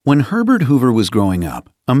When Herbert Hoover was growing up,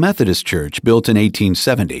 a Methodist church built in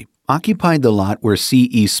 1870 occupied the lot where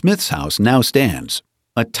C.E. Smith's house now stands.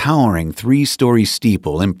 A towering three-story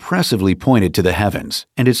steeple impressively pointed to the heavens,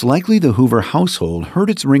 and it's likely the Hoover household heard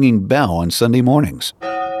its ringing bell on Sunday mornings.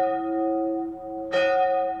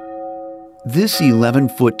 This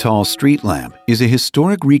 11-foot-tall street lamp is a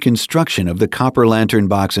historic reconstruction of the copper lantern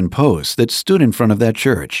box and posts that stood in front of that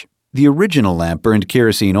church. The original lamp burned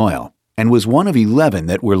kerosene oil and was one of 11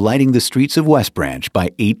 that were lighting the streets of West Branch by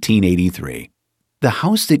 1883. The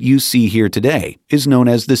house that you see here today is known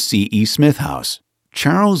as the C.E. Smith House.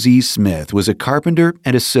 Charles E. Smith was a carpenter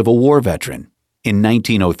and a Civil War veteran. In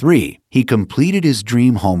 1903, he completed his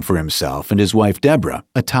dream home for himself and his wife Deborah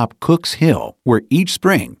atop Cook's Hill, where each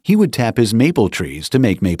spring he would tap his maple trees to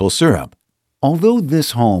make maple syrup. Although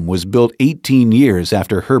this home was built 18 years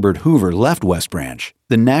after Herbert Hoover left West Branch,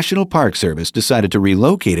 the National Park Service decided to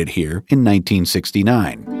relocate it here in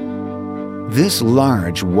 1969. This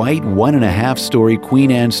large, white 1.5-story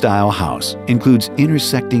Queen Anne-style house includes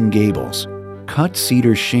intersecting gables. Cut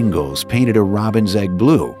cedar shingles painted a robin's egg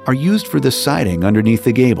blue are used for the siding underneath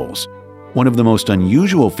the gables. One of the most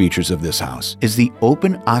unusual features of this house is the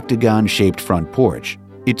open octagon-shaped front porch.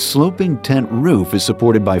 Its sloping tent roof is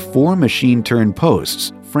supported by 4 machine-turned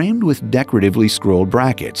posts framed with decoratively scrolled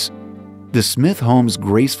brackets. The Smith home's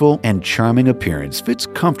graceful and charming appearance fits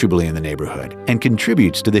comfortably in the neighborhood and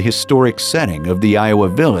contributes to the historic setting of the Iowa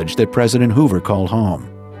village that President Hoover called home.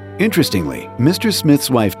 Interestingly, Mr.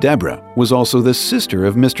 Smith's wife Deborah was also the sister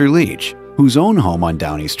of Mr. Leach, whose own home on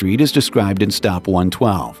Downey Street is described in Stop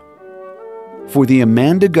 112. For the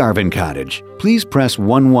Amanda Garvin Cottage, please press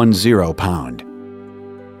 110 #.